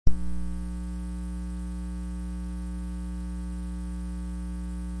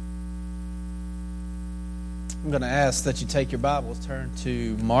I'm going to ask that you take your Bibles, turn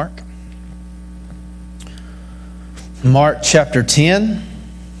to Mark. Mark chapter 10.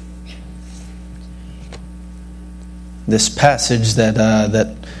 This passage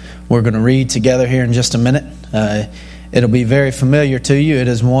that we're going to read together here in just a minute. It'll be very familiar to you. It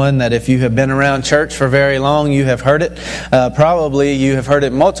is one that if you have been around church for very long, you have heard it. Probably you have heard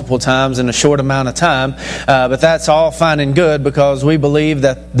it multiple times in a short amount of time. But that's all fine and good because we believe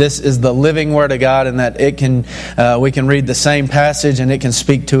that this is the living Word of God and that we can read the same passage and it can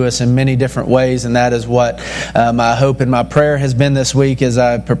speak to us in many different ways. And that is what my hope and my prayer has been this week as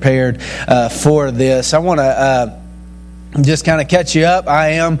I prepared for this. I want to just kind of catch you up.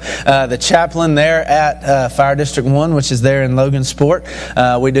 I am the chaplain there at Fire District 1, which is there in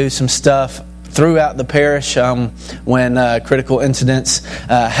Logansport. We do some stuff throughout the parish when critical incidents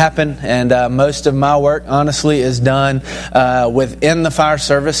happen, and most of my work honestly is done within the fire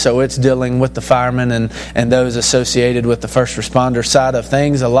service, so it's dealing with the firemen and those associated with the first responder side of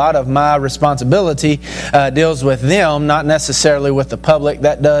things. A lot of my responsibility deals with them, not necessarily with the public.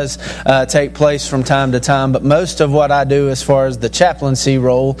 That does take place from time to time, but most of what I do as far as the chaplaincy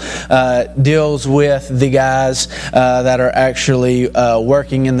role deals with the guys that are actually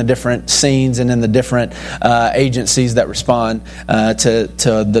working in the different scenes and in the different agencies that respond to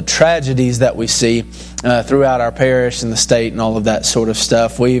the tragedies that we see throughout our parish and the state and all of that sort of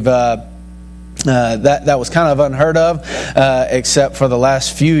stuff. We've that was kind of unheard of, except for the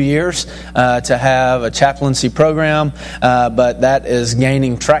last few years, to have a chaplaincy program, but that is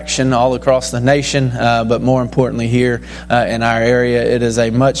gaining traction all across the nation, but more importantly here in our area. It is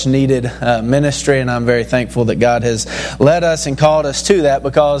a much needed ministry, and I'm very thankful that God has led us and called us to that,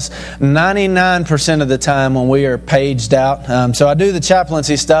 because 99% of the time when we are paged out, so I do the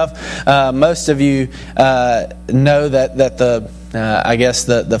chaplaincy stuff. Most of you know that I guess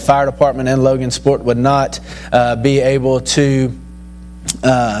the fire department in Logansport would not be able to,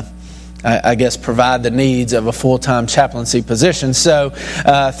 provide the needs of a full-time chaplaincy position. So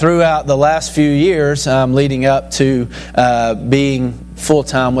throughout the last few years leading up to being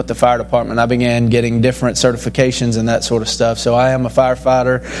full-time with the fire department, I began getting different certifications and that sort of stuff. So I am a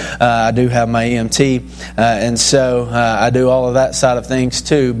firefighter. I do have my EMT, and so I do all of that side of things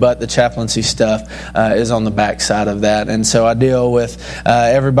too, but the chaplaincy stuff is on the back side of that. And so I deal with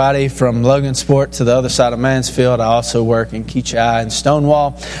everybody from Logansport to the other side of Mansfield. I also work in Keachai and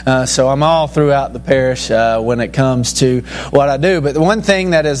Stonewall. So I'm all throughout the parish when it comes to what I do. But the one thing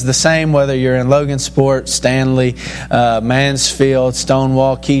that is the same whether you're in Logansport, Stanley, Mansfield,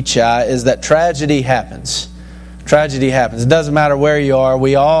 Stonewall, Keachai, is that tragedy happens. Tragedy happens. It doesn't matter where you are.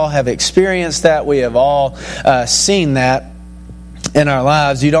 We all have experienced that. We have all seen that in our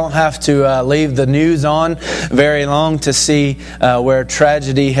lives. You don't have to leave the news on very long to see where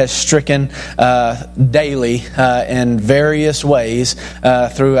tragedy has stricken daily in various ways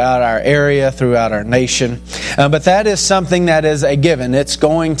throughout our area, throughout our nation. But that is something that is a given. It's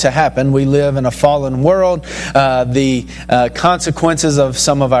going to happen. We live in a fallen world. The consequences of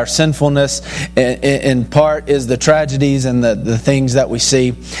some of our sinfulness in part is the tragedies and the things that we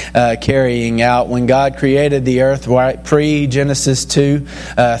see carrying out. When God created the earth, right, pre-Genesis 3,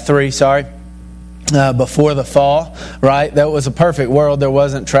 before the fall, right? That was a perfect world. There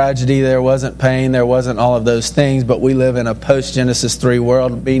wasn't tragedy, there wasn't pain, there wasn't all of those things, but we live in a post-Genesis 3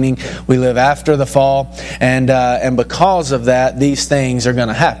 world, meaning we live after the fall, and because of that, these things are going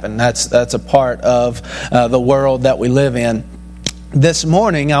to happen. That's a part of the world that we live in. This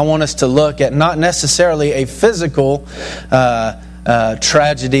morning, I want us to look at not necessarily a physical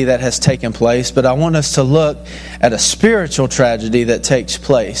tragedy that has taken place, but I want us to look at a spiritual tragedy that takes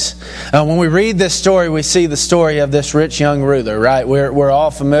place. When we read this story, we see the story of this rich young ruler, right? We're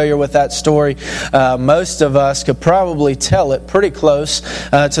all familiar with that story. Most of us could probably tell it pretty close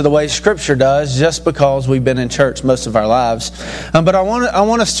to the way Scripture does, just because we've been in church most of our lives. But I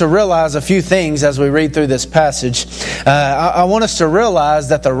want us to realize a few things as we read through this passage. I want us to realize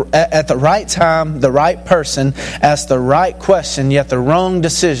that at the right time, the right person asked the right question, yet the wrong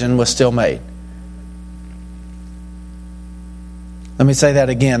decision was still made. Let me say that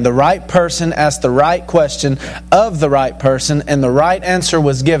again. The right person asked the right question of the right person, and the right answer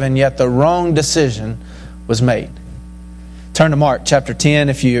was given, yet the wrong decision was made. Turn to Mark chapter 10.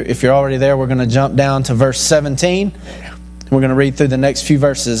 If you're already there, we're going to jump down to verse 17. We're going to read through the next few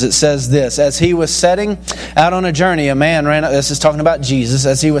verses. It says this: as he was setting out on a journey, a man ran up. This is talking about Jesus.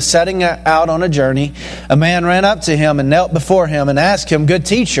 As he was setting out on a journey, a man ran up to him and knelt before him and asked him, "Good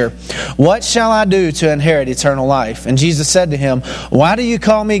teacher, what shall I do to inherit eternal life?" And Jesus said to him, "Why do you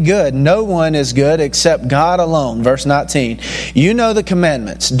call me good? No one is good except God alone." Verse 19. "You know the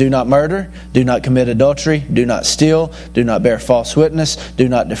commandments. Do not murder. Do not commit adultery. Do not steal. Do not bear false witness. Do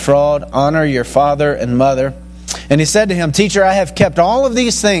not defraud. Honor your father and mother." And he said to him, "Teacher, I have kept all of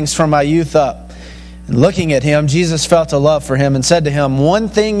these things from my youth up." And looking at him, Jesus felt a love for him and said to him, "One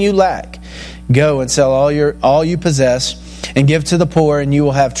thing you lack. Go and sell all you possess and give to the poor, and you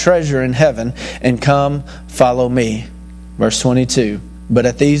will have treasure in heaven. And come, follow me." Verse 22. But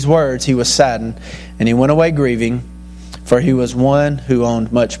at these words he was saddened, and he went away grieving, for he was one who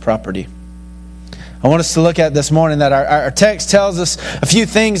owned much property. I want us to look at this morning that our text tells us a few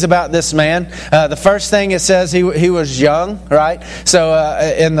things about this man. The first thing it says he was young, right? So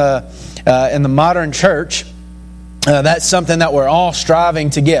in the modern church, that's something that we're all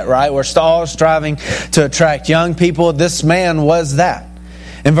striving to get, right? We're all striving to attract young people. This man was that.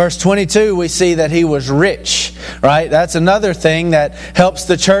 In verse 22, we see that he was rich, right? That's another thing that helps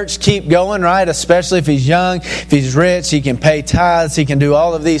the church keep going, right? Especially if he's young, if he's rich, he can pay tithes, he can do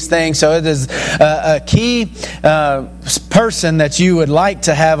all of these things. So it is a key person that you would like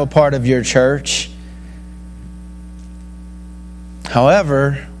to have a part of your church.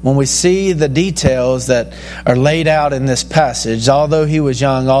 However, when we see the details that are laid out in this passage, although he was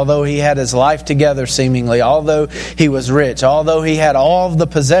young, although he had his life together seemingly, although he was rich, although he had all of the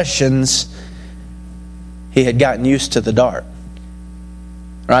possessions, he had gotten used to the dark.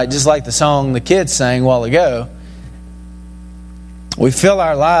 Right? Just like the song the kids sang a while ago. We fill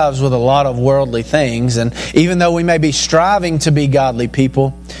our lives with a lot of worldly things, and even though we may be striving to be godly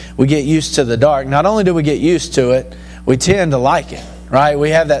people, we get used to the dark. Not only do we get used to it, we tend to like it, right? We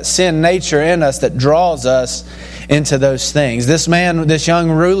have that sin nature in us that draws us into those things. This man, this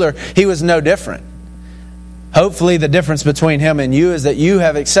young ruler, he was no different. Hopefully the difference between him and you is that you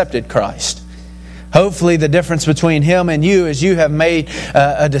have accepted Christ. Hopefully the difference between him and you is you have made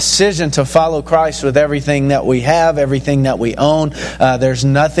a decision to follow Christ with everything that we have, everything that we own. There's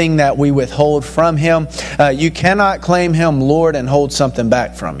nothing that we withhold from him. You cannot claim him Lord and hold something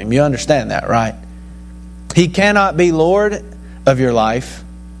back from him. You understand that, right? He cannot be Lord of your life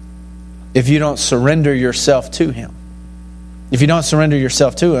if you don't surrender yourself to him. If you don't surrender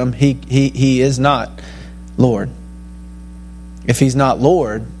yourself to him, he is not Lord. If he's not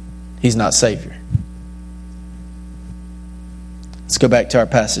Lord, he's not Savior. Let's go back to our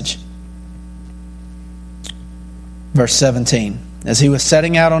passage. Verse 17. As he was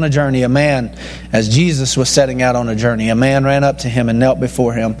setting out on a journey, as Jesus was setting out on a journey, a man ran up to him and knelt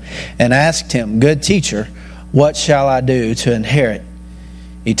before him and asked him, "Good teacher, what shall I do to inherit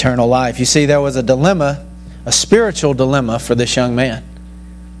eternal life?" You see, there was a dilemma, a spiritual dilemma for this young man.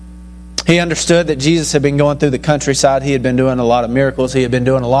 He understood that Jesus had been going through the countryside. He had been doing a lot of miracles. He had been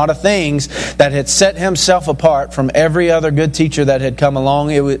doing a lot of things that had set himself apart from every other good teacher that had come along.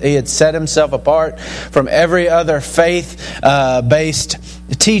 He had set himself apart from every other faith-based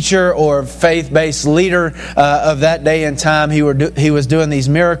teacher or faith-based leader of that day and time. He was doing these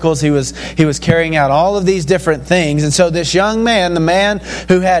miracles. He was carrying out all of these different things. And so this young man, the man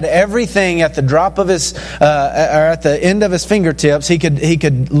who had everything at the drop of his, or at the end of his fingertips, he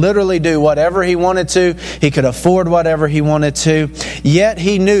could literally do whatever he wanted to. He could afford whatever he wanted to. Yet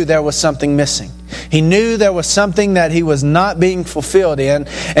he knew there was something missing. He knew there was something that he was not being fulfilled in,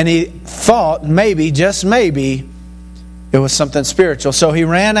 and he thought maybe, just maybe, it was something spiritual. So he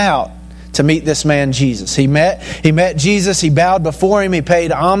ran out to meet this man Jesus. He met Jesus. He bowed before him. He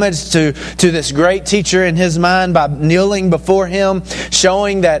paid homage to this great teacher in his mind by kneeling before him,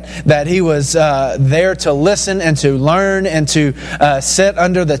 showing that he was there to listen and to learn and to sit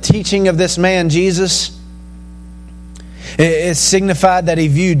under the teaching of this man Jesus. It signified that he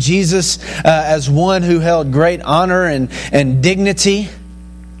viewed Jesus as one who held great honor and dignity.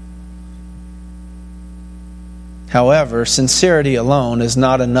 However, sincerity alone is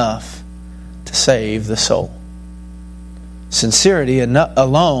not enough to save the soul. Sincerity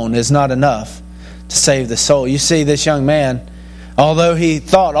alone is not enough to save the soul. You see, this young man, although he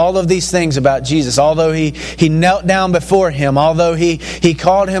thought all of these things about Jesus, although he knelt down before him, although he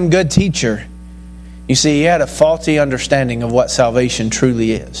called him good teacher, you see, he had a faulty understanding of what salvation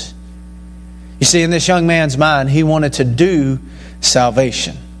truly is. You see, in this young man's mind, he wanted to do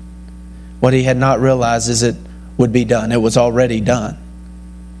salvation. What he had not realized is it would be done. It was already done.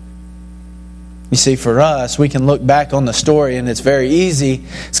 You see, for us, we can look back on the story and it's very easy.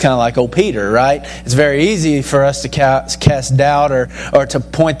 It's kind of like old Peter, right? It's very easy for us to cast doubt or to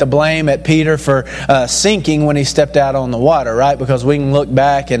point the blame at Peter for sinking when he stepped out on the water, right? Because we can look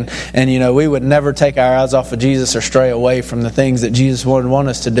back and we would never take our eyes off of Jesus or stray away from the things that Jesus would want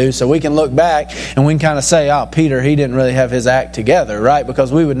us to do. So we can look back and we can kind of say, oh, Peter, he didn't really have his act together, right?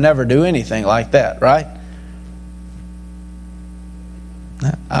 Because we would never do anything like that, right?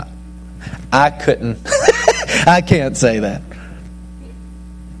 I couldn't. I can't say that.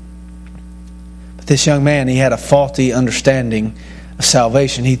 But this young man, he had a faulty understanding of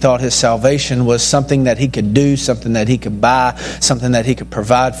salvation. He thought his salvation was something that he could do, something that he could buy, something that he could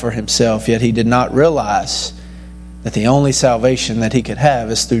provide for himself. Yet he did not realize that the only salvation that he could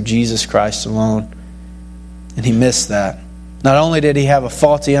have is through Jesus Christ alone. And he missed that. Not only did he have a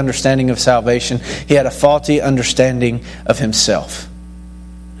faulty understanding of salvation, he had a faulty understanding of himself.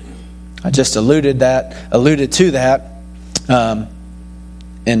 I just alluded to that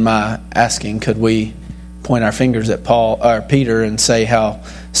in my asking, could we point our fingers at Paul or Peter and say how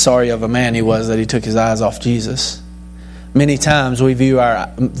sorry of a man he was that he took his eyes off Jesus? Many times we view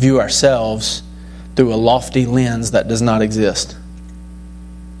ourselves through a lofty lens that does not exist.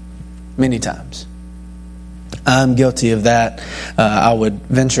 Many times. I'm guilty of that. I would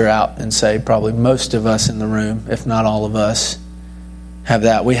venture out and say probably most of us in the room, if not all of us, have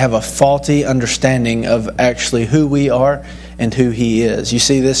that. We have a faulty understanding of actually who we are and who He is. You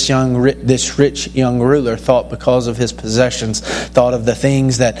see, this rich young ruler thought because of his possessions, thought of the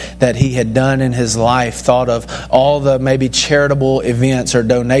things that he had done in his life, thought of all the maybe charitable events or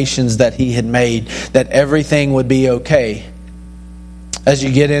donations that he had made, that everything would be okay. As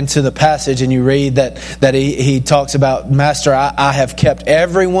you get into the passage and you read that he talks about, Master, I have kept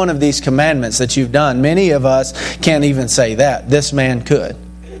every one of these commandments that you've done. Many of us can't even say that. This man could.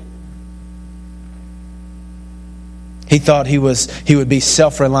 He thought he would be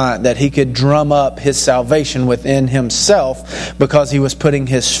self-reliant, that he could drum up his salvation within himself because he was putting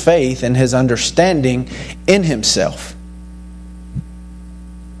his faith and his understanding in himself.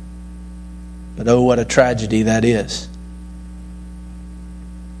 But oh, what a tragedy that is.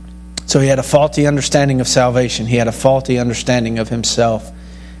 So he had a faulty understanding of salvation. He had a faulty understanding of himself.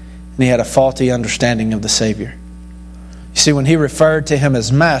 And he had a faulty understanding of the Savior. You see, when he referred to him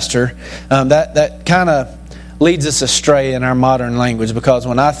as Master, that kind of leads us astray in our modern language, because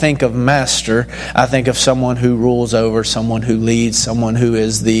when I think of master, I think of someone who rules over, someone who leads, someone who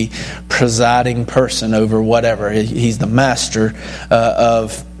is the presiding person over whatever. He's the master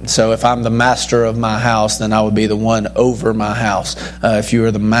of. So if I'm the master of my house, then I would be the one over my house. If you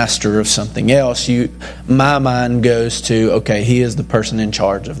are the master of something else, my mind goes to, okay, he is the person in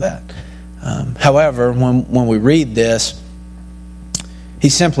charge of that. However, when we read this,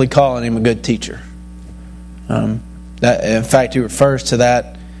 he's simply calling him a good teacher. In fact, he refers to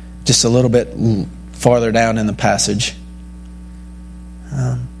that just a little bit farther down in the passage.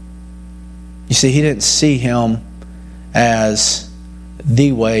 You see, he didn't see him as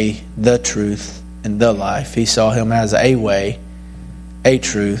the way, the truth, and the life. He saw him as a way, a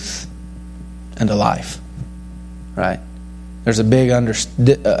truth, and a life. Right? There's a big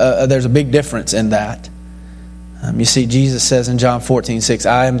difference in that. You see, Jesus says in John 14:6,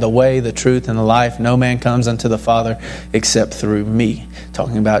 I am the way, the truth, and the life. No man comes unto the Father except through me.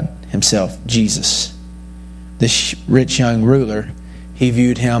 Talking about himself, Jesus. This rich young ruler, he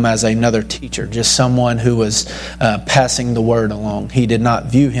viewed him as another teacher, just someone who was passing the word along. He did not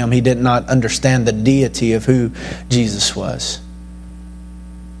view him. He did not understand the deity of who Jesus was.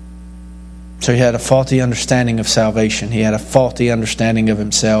 So he had a faulty understanding of salvation. He had a faulty understanding of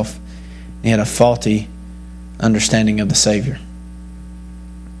himself. He had a faulty understanding of the Savior.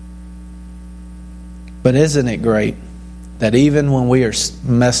 But isn't it great that even when we are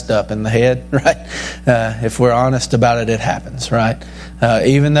messed up in the head, right? If we're honest about it, it happens, right?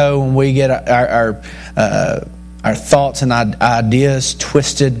 Even though when we get our thoughts and ideas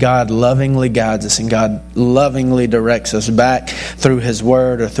twisted, God lovingly guides us and God lovingly directs us back through His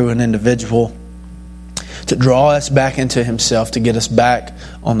Word or through an individual to draw us back into Himself, to get us back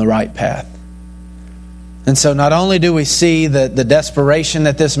on the right path. And so not only do we see the desperation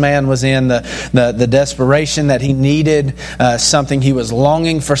that this man was in, the desperation that he needed something, he was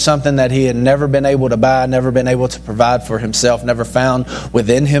longing for something that he had never been able to buy, never been able to provide for himself, never found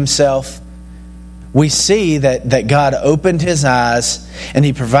within himself. We see that God opened his eyes and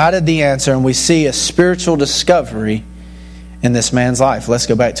He provided the answer, and we see a spiritual discovery in this man's life. Let's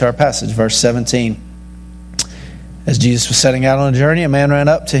go back to our passage, verse 17. As Jesus was setting out on a journey, a man ran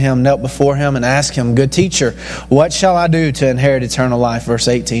up to him, knelt before him, and asked him, "Good teacher, what shall I do to inherit eternal life?" Verse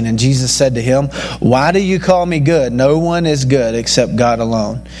 18, and Jesus said to him, "Why do you call me good? No one is good except God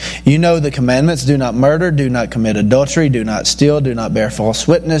alone. You know the commandments: do not murder, do not commit adultery, do not steal, do not bear false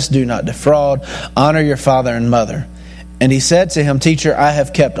witness, do not defraud, honor your father and mother." And he said to him, "Teacher, I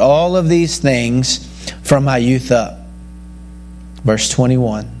have kept all of these things from my youth up." Verse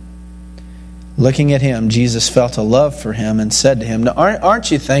 21. Looking at him, Jesus felt a love for him and said to him, now,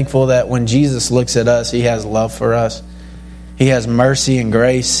 aren't you thankful that when Jesus looks at us, He has love for us? He has mercy and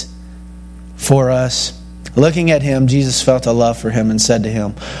grace for us. Looking at him, Jesus felt a love for him and said to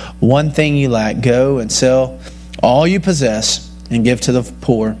him, "One thing you lack, go and sell all you possess and give to the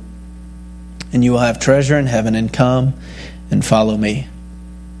poor, and you will have treasure in heaven, and come and follow me."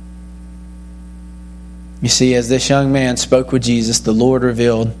 You see, as this young man spoke with Jesus, the Lord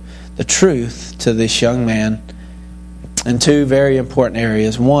revealed the truth to this young man in two very important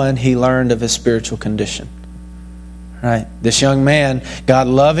areas. One, he learned of his spiritual condition. Right? This young man, God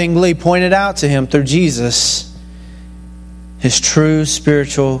lovingly pointed out to him through Jesus his true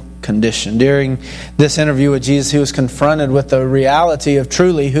spiritual condition. During this interview with Jesus, he was confronted with the reality of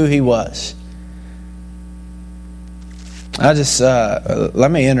truly who he was.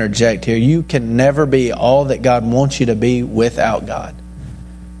 Let me interject here. You can never be all that God wants you to be without God.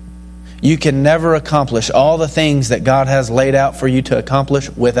 You can never accomplish all the things that God has laid out for you to accomplish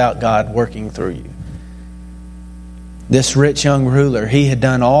without God working through you. This rich young ruler, he had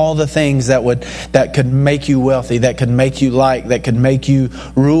done all the things that could make you wealthy, that could make you like, that could make you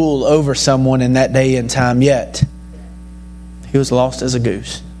rule over someone in that day and time. Yet, he was lost as a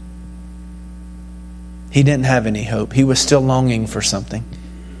goose. He didn't have any hope. He was still longing for something.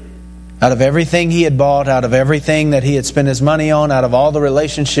 Out of everything he had bought, out of everything that he had spent his money on, out of all the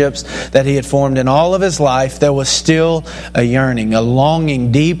relationships that he had formed in all of his life, there was still a yearning, a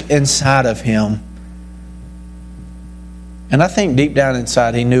longing deep inside of him. And I think deep down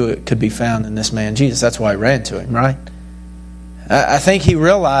inside he knew it could be found in this man Jesus. That's why he ran to him, right? I think he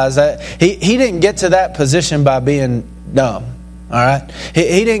realized that he didn't get to that position by being dumb. All right,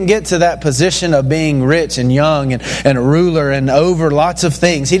 he didn't get to that position of being rich and young and a ruler and over lots of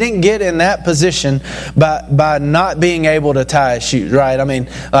things. He didn't get in that position by not being able to tie his shoes. Right? I mean,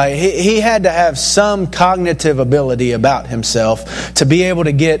 he had to have some cognitive ability about himself to be able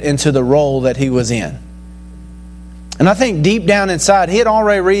to get into the role that he was in. And I think deep down inside, he had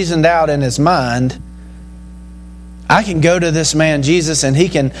already reasoned out in his mind, I can go to this man Jesus and he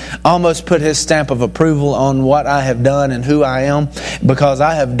can almost put his stamp of approval on what I have done and who I am, because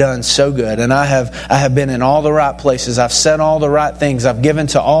I have done so good and I have been in all the right places. I've said all the right things. I've given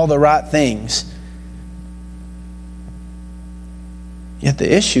to all the right things. Yet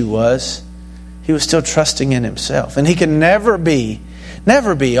the issue was he was still trusting in himself, and he can never be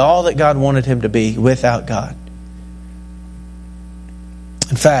all that God wanted him to be without God.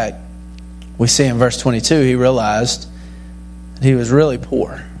 In fact, we see in verse 22, he realized that he was really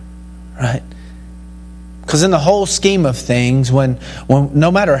poor, right? Because in the whole scheme of things, when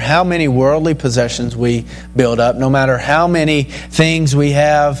no matter how many worldly possessions we build up, no matter how many things we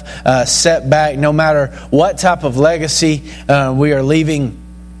have set back, no matter what type of legacy we are leaving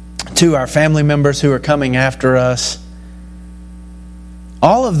to our family members who are coming after us,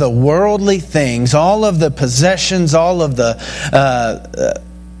 all of the worldly things, all of the possessions, all of the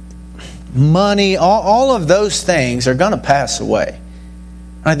money, all of those things are going to pass away.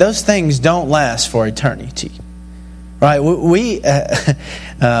 Right? Those things don't last for eternity. Right? We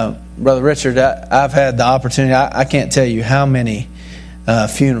Brother Richard, I've had the opportunity, I can't tell you how many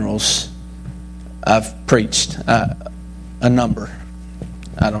funerals I've preached. A number.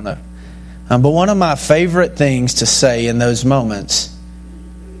 I don't know. But one of my favorite things to say in those moments,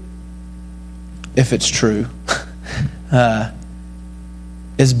 if it's true,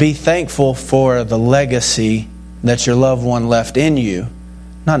 is be thankful for the legacy that your loved one left in you,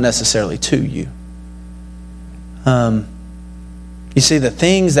 not necessarily to you. You see, the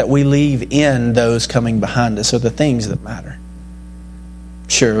things that we leave in those coming behind us are the things that matter.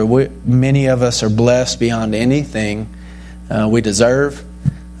 Sure, many of us are blessed beyond anything we deserve.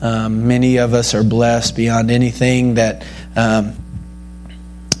 Many of us are blessed beyond anything that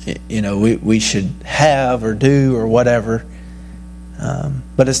we should have or do or whatever.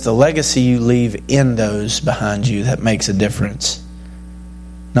 But it's the legacy you leave in those behind you that makes a difference,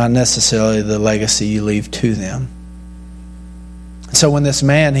 not necessarily the legacy you leave to them. So when this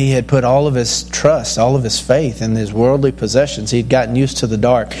man, he had put all of his trust, all of his faith in his worldly possessions. He'd gotten used to the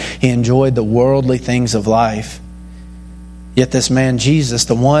dark. He enjoyed the worldly things of life. Yet this man Jesus,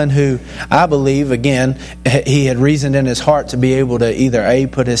 the one who I believe, again, he had reasoned in his heart to be able to either A,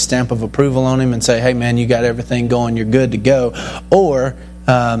 put his stamp of approval on him and say, hey man, you got everything going, you're good to go, or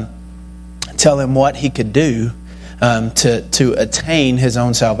tell him what he could do to attain his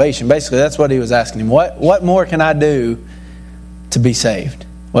own salvation. Basically, that's what he was asking him. What more can I do to be saved?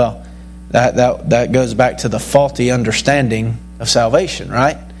 Well, that goes back to the faulty understanding of salvation,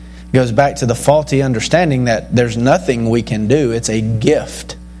 right? It goes back to the faulty understanding that there's nothing we can do. It's a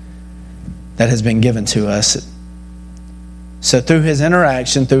gift that has been given to us. So through his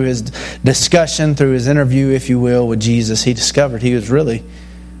interaction, through his discussion, through his interview, if you will, with Jesus, he discovered he was really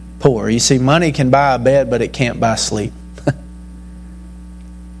poor. You see, money can buy a bed, but it can't buy sleep.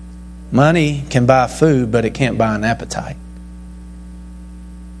 Money can buy food, but it can't buy an appetite.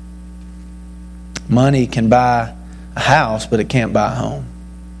 Money can buy a house, but it can't buy a home.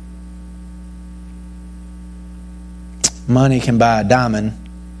 Money can buy a diamond,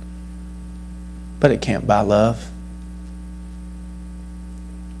 but it can't buy love.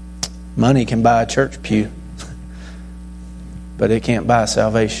 Money can buy a church pew, but it can't buy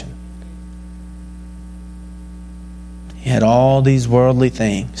salvation. He had all these worldly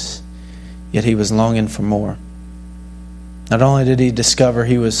things, yet he was longing for more. Not only did he discover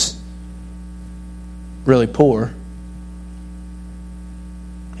he was really poor,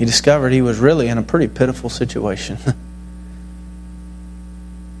 he discovered he was really in a pretty pitiful situation.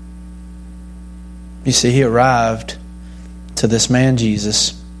 You see, he arrived to this man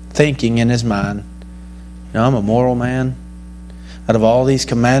Jesus thinking in his mind, I'm a moral man. Out of all these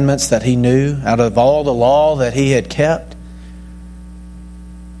commandments that he knew, out of all the law that he had kept,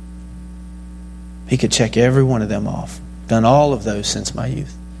 he could check every one of them off. Done all of those since my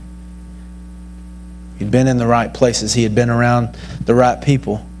youth. He'd been in the right places. He had been around the right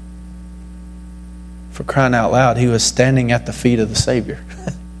people. For crying out loud, he was standing at the feet of the Savior.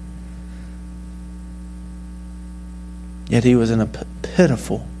 Yet he was in a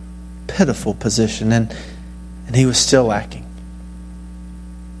pitiful, pitiful position, and he was still lacking.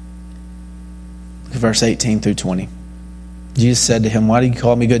 Look at verse 18 through 20. Jesus said to him, why do you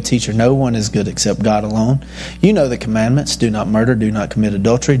call me good teacher? No one is good except God alone. You know the commandments. Do not murder, do not commit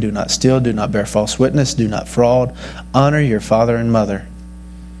adultery, do not steal, do not bear false witness, do not fraud, honor your father and mother.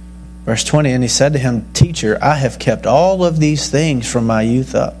 Verse 20, and he said to him, Teacher, I have kept all of these things from my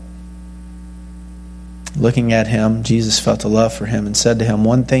youth up. Looking at him, Jesus felt a love for him and said to him,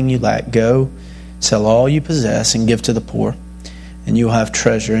 one thing you lack, go, sell all you possess and give to the poor, and you will have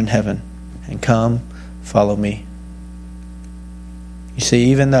treasure in heaven. And come, follow me. You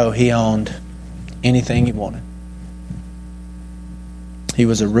see, even though he owned anything he wanted, he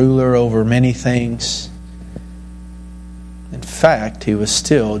was a ruler over many things. In fact, he was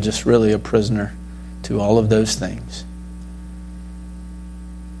still just really a prisoner to all of those things.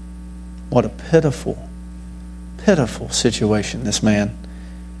 What a pitiful, pitiful situation this man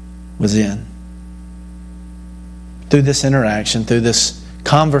was in. Through this interaction, through this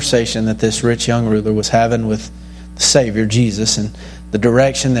conversation that this rich young ruler was having with the Savior, Jesus, and the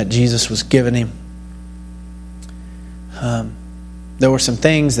direction that Jesus was giving him, there were some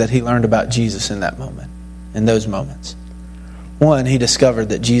things that he learned about Jesus in that moment, in those moments. One, he discovered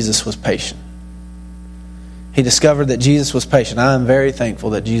that Jesus was patient. He discovered that Jesus was patient. I am very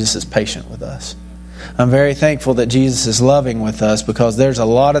thankful that Jesus is patient with us. I'm very thankful that Jesus is loving with us, because there's a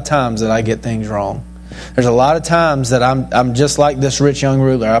lot of times that I get things wrong. There's a lot of times that I'm just like this rich young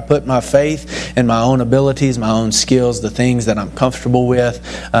ruler. I put my faith in my own abilities, my own skills, the things that I'm comfortable with,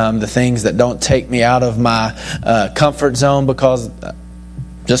 the things that don't take me out of my comfort zone, because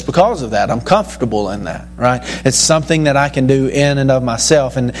of that, I'm comfortable in that, right? It's something that I can do in and of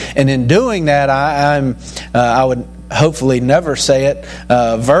myself, and in doing that, I would hopefully never say it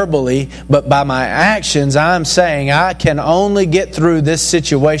verbally, but by my actions, I'm saying I can only get through this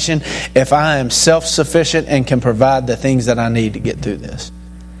situation if I am self-sufficient and can provide the things that I need to get through this.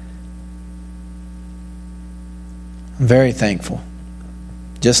 I'm very thankful.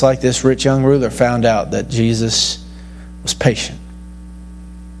 Just like this rich young ruler found out that Jesus was patient.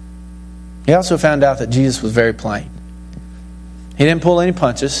 He also found out that Jesus was very plain. He didn't pull any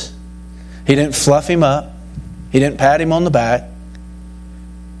punches. He didn't fluff him up. He didn't pat him on the back.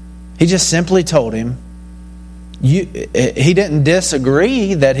 He just simply told him, he didn't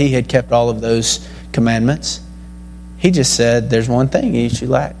disagree that he had kept all of those commandments. He just said, there's one thing you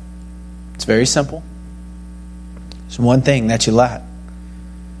lack. It's very simple. There's one thing that you lack.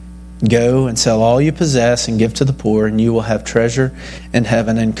 Go and sell all you possess and give to the poor, and you will have treasure in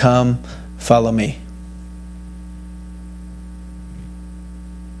heaven, and come, follow me.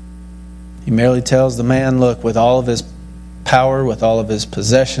 He merely tells the man, look, with all of his power, with all of his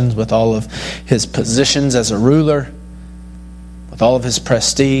possessions, with all of his positions as a ruler, with all of his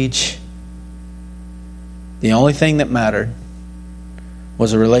prestige. The only thing that mattered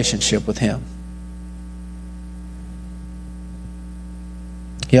was a relationship with him.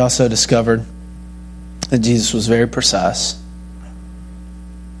 He also discovered that Jesus was very precise.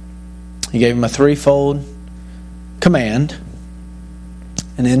 He gave him a threefold command.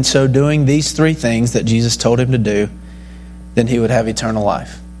 And in so doing these three things that Jesus told him to do, then he would have eternal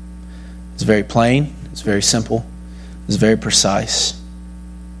life. It's very plain. It's very simple. It's very precise.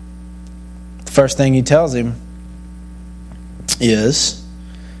 The first thing he tells him is,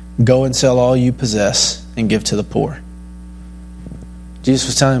 go and sell all you possess and give to the poor. Jesus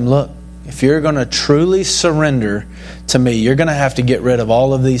was telling him, look, if you're going to truly surrender to me, you're going to have to get rid of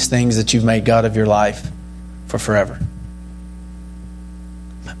all of these things that you've made God of your life for forever.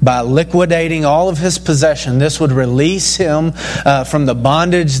 By liquidating all of his possession, this would release him from the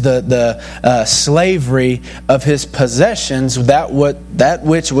bondage, the slavery of his possessions, that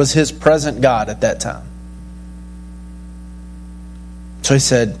which was his present God at that time. So he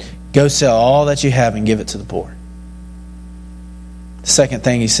said, go sell all that you have and give it to the poor. The second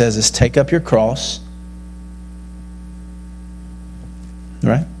thing he says is, take up your cross.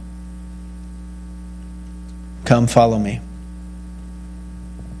 Right? Come follow me.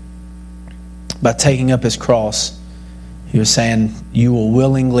 By taking up his cross, he was saying, you will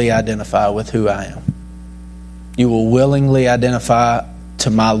willingly identify with who I am. You will willingly identify to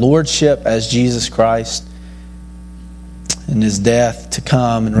my lordship as Jesus Christ and his death to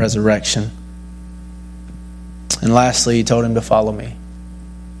come and resurrection. And lastly, he told him to follow me.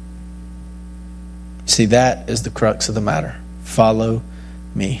 See, that is the crux of the matter. Follow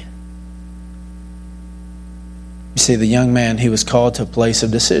me. You see, the young man, he was called to a place of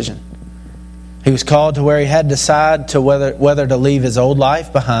decision. He was called to where he had to decide to whether to leave his old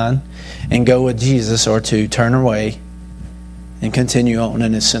life behind and go with Jesus, or to turn away and continue on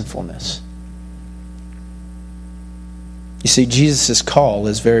in his sinfulness. You see, Jesus' call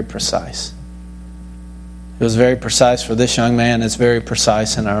is very precise. It was very precise for this young man. It's very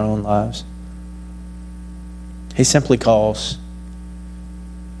precise in our own lives. He simply calls.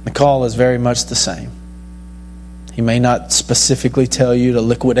 The call is very much the same. He may not specifically tell you to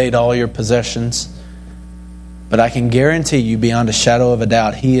liquidate all your possessions, but I can guarantee you beyond a shadow of a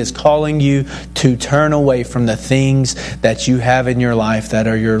doubt, he is calling you to turn away from the things that you have in your life that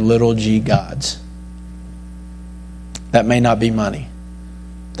are your little g gods. That may not be money.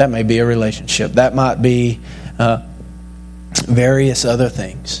 That may be a relationship. That might be various other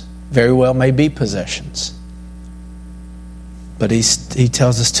things. Very well may be possessions. But he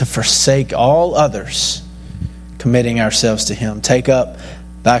tells us to forsake all others, committing ourselves to him. Take up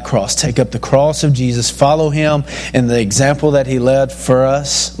thy cross. Take up the cross of Jesus. Follow him in the example that he left for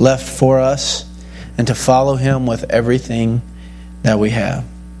us, and to follow him with everything that we have.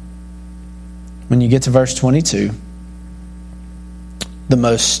 When you get to verse 22, the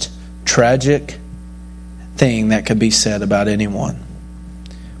most tragic thing that could be said about anyone.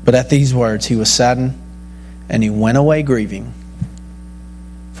 But at these words, he was saddened, and he went away grieving,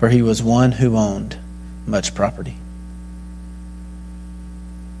 for he was one who owned much property.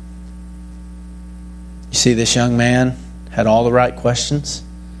 You see, this young man had all the right questions.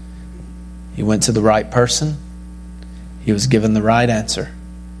 He went to the right person. He was given the right answer.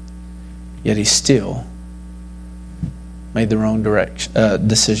 Yet he still made the wrong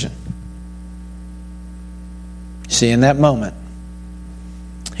decision. You see, in that moment,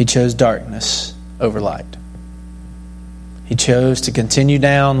 he chose darkness over light. He chose to continue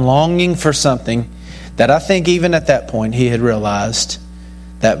down, longing for something that I think even at that point he had realized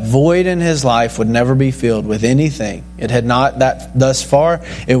that void in his life would never be filled with anything. It had not that thus far.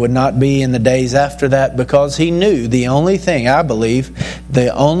 It would not be in the days after that, because he knew the only thing, I believe,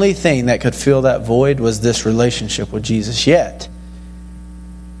 the only thing that could fill that void was this relationship with Jesus. Yet,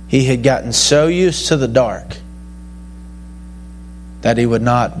 he had gotten so used to the dark that he would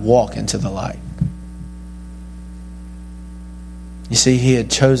not walk into the light. You see, he had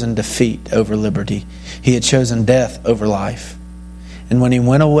chosen defeat over liberty. He had chosen death over life. And when he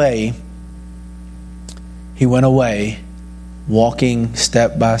went away walking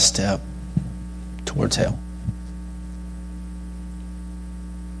step by step towards hell.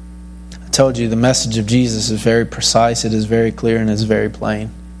 I told you the message of Jesus is very precise, it is very clear, and it is very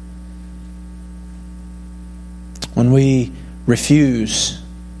plain. When we refuse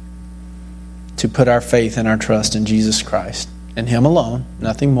to put our faith and our trust in Jesus Christ, and him alone,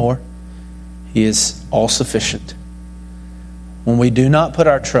 nothing more, he is all sufficient. When we do not put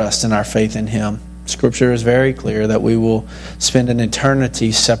our trust and our faith in him, Scripture is very clear that we will spend an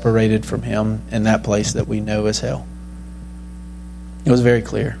eternity separated from Him in that place that we know as hell. It was very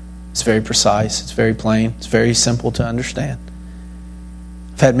clear. It's very precise. It's very plain. It's very simple to understand.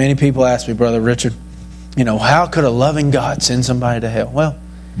 I've had many people ask me, Brother Richard, how could a loving God send somebody to hell? Well,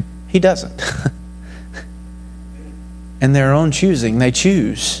 He doesn't. In their own choosing, they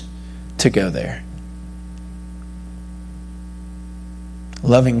choose to go there. A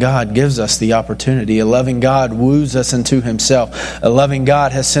loving God gives us the opportunity. A loving God woos us into Himself. A loving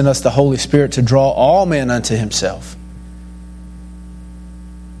God has sent us the Holy Spirit to draw all men unto Himself.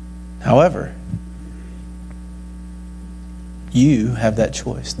 However, you have that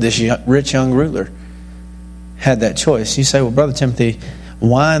choice. This rich young ruler had that choice. You say, well, Brother Timothy,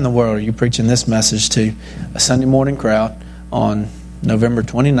 why in the world are you preaching this message to a Sunday morning crowd on November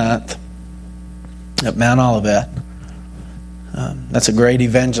 29th at Mount Olivet? That's a great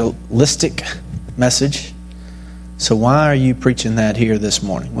evangelistic message. So why are you preaching that here this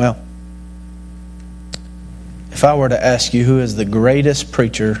morning? Well, if I were to ask you who is the greatest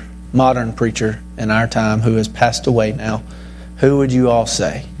preacher, modern preacher in our time who has passed away now, who would you all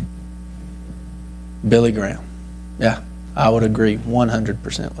say? Billy Graham. Yeah, I would agree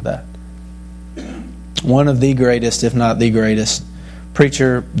 100% with that. One of the greatest, if not the greatest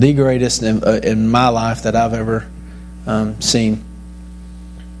preacher, the greatest in my life that I've ever seen.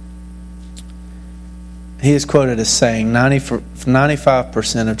 He is quoted as saying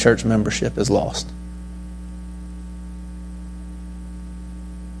 95% of church membership is lost.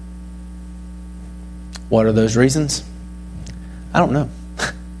 What are those reasons? I don't know.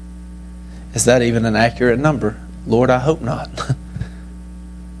 Is that even an accurate number? Lord, I hope not.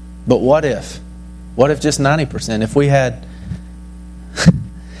 But what if? What if just 90%? If we had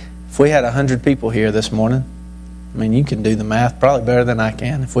 100 people here this morning, I mean, you can do the math probably better than I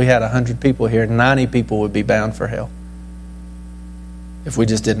can. If we had 100 people here, 90 people would be bound for hell. If we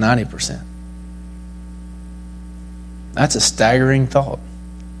just did 90%. That's a staggering thought.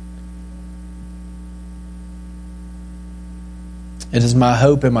 It is my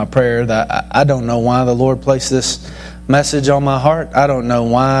hope and my prayer that I don't know why the Lord placed this message on my heart. I don't know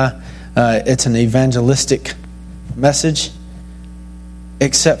why it's an evangelistic message,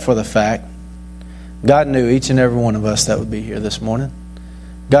 except for the fact God knew each and every one of us that would be here this morning.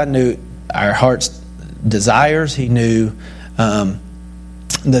 God knew our heart's desires. He knew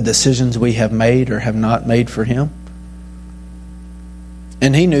the decisions we have made or have not made for Him.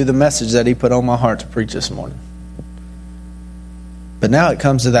 And He knew the message that He put on my heart to preach this morning. But now it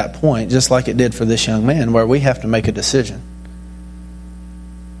comes to that point, just like it did for this young man, where we have to make a decision.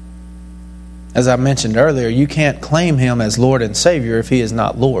 As I mentioned earlier, you can't claim Him as Lord and Savior if He is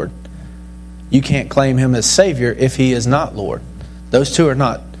not Lord. You can't claim Him as Savior if He is not Lord. Those two are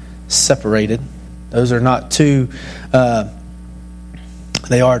not separated. Those are not two,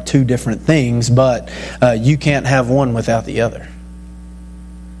 they are two different things, but you can't have one without the other.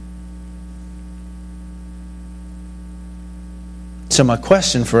 So my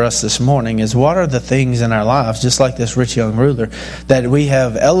question for us this morning is, what are the things in our lives, just like this rich young ruler, that we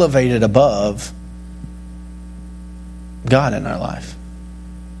have elevated above God in our life?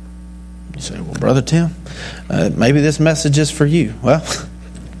 You say, well, Brother Tim, maybe this message is for you. Well,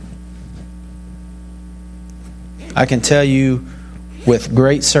 I can tell you with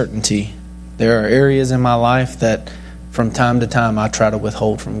great certainty, there are areas in my life that from time to time I try to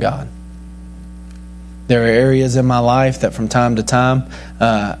withhold from God. There are areas in my life that from time to time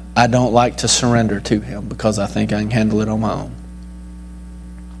I don't like to surrender to Him because I think I can handle it on my own.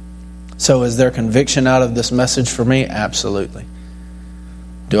 So is there conviction out of this message for me? Absolutely.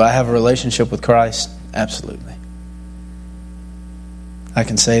 Do I have a relationship with Christ? Absolutely. I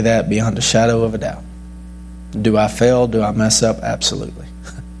can say that beyond a shadow of a doubt. Do I fail? Do I mess up? Absolutely.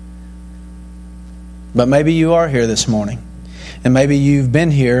 But maybe you are here this morning, and maybe you've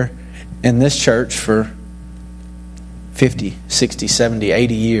been here in this church for 50, 60, 70,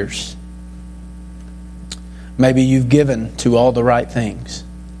 80 years. Maybe you've given to all the right things.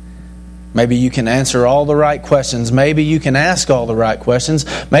 Maybe you can answer all the right questions. Maybe you can ask all the right questions.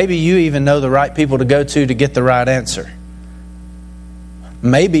 Maybe you even know the right people to go to get the right answer.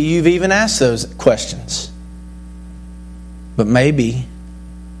 Maybe you've even asked those questions. But maybe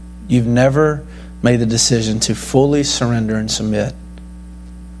you've never made the decision to fully surrender and submit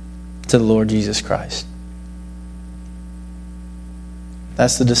to the Lord Jesus Christ.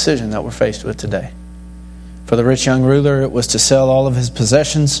 That's the decision that we're faced with today. For the rich young ruler, it was to sell all of his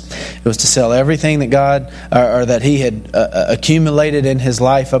possessions. It was to sell everything that God, or that he had accumulated in his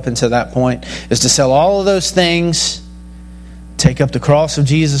life up until that point. It was to sell all of those things take up the cross of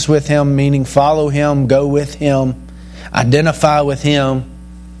Jesus with Him, meaning follow Him, go with Him, identify with Him.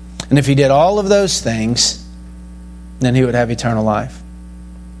 And if he did all of those things, then he would have eternal life.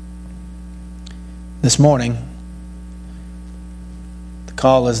 This morning, the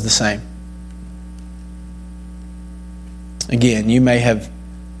call is the same. Again, you may have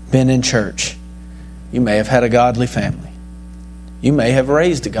been in church. You may have had a godly family. You may have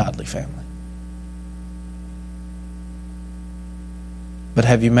raised a godly family. But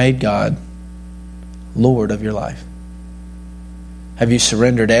have you made God Lord of your life? Have you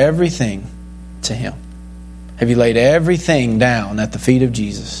surrendered everything to Him? Have you laid everything down at the feet of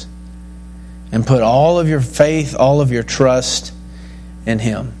Jesus and put all of your faith, all of your trust in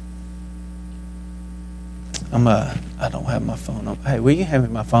Him? I don't have my phone. Hey, will you hand me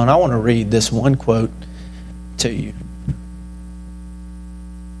my phone? I want to read this one quote to you.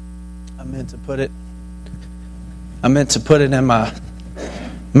 I meant to put it in my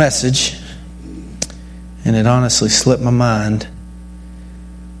message, and it honestly slipped my mind.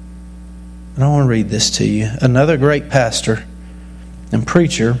 And I want to read this to you. Another great pastor and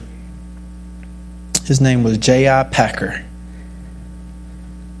preacher, his name was J.I. Packer.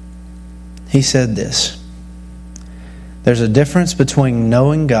 He said this: there's a difference between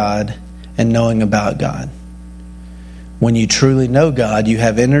knowing God and knowing about God. When you truly know God, you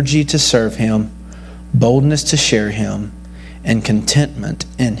have energy to serve Him, boldness to share Him, and contentment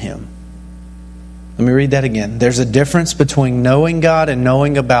in Him. Let me read that again. There's a difference between knowing God and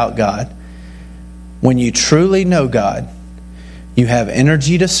knowing about God. When you truly know God, you have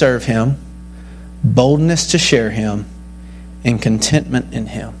energy to serve Him, boldness to share Him, and contentment in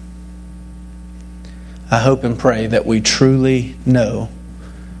Him. I hope and pray that we truly know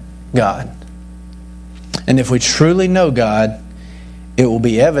God. And if we truly know God, it will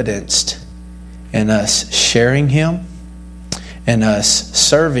be evidenced in us sharing Him, in us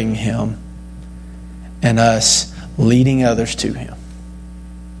serving Him, and us leading others to Him.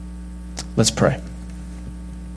 Let's pray.